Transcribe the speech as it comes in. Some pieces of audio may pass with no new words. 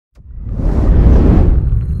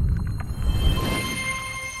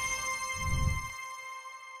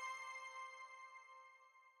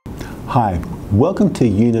Hi, welcome to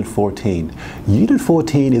Unit 14. Unit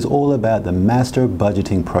 14 is all about the master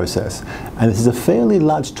budgeting process, and this is a fairly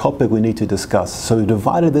large topic we need to discuss, so we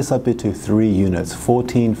divided this up into 3 units,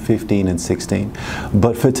 14, 15 and 16.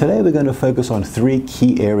 But for today we're going to focus on 3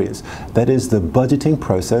 key areas. That is the budgeting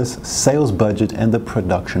process, sales budget and the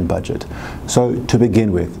production budget. So to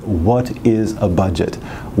begin with, what is a budget?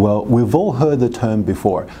 Well, we've all heard the term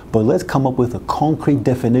before, but let's come up with a concrete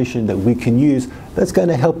definition that we can use that's going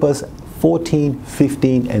to help us 14,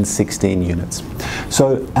 15 and 16 units.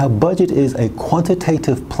 So our budget is a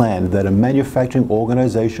quantitative plan that a manufacturing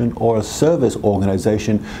organization or a service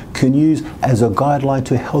organization can use as a guideline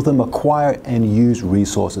to help them acquire and use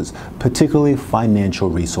resources, particularly financial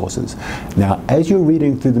resources. Now, as you're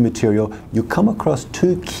reading through the material, you come across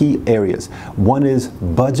 2 key areas. One is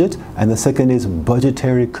budget and the second is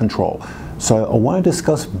budgetary control. So I want to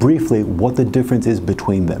discuss briefly what the difference is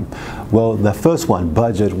between them. Well, the first one,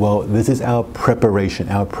 budget, well, this is our preparation,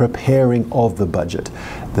 our preparing of the budget.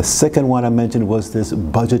 The second one I mentioned was this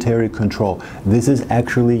budgetary control. This is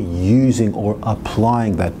actually using or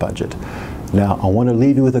applying that budget. Now, I want to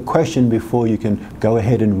leave you with a question before you can go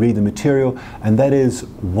ahead and read the material, and that is,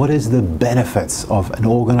 what is the benefits of an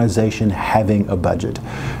organization having a budget?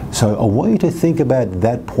 So I want you to think about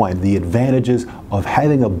that point, the advantages of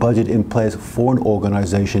having a budget in place for an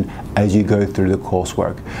organization as you go through the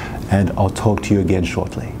coursework. And I'll talk to you again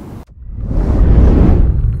shortly.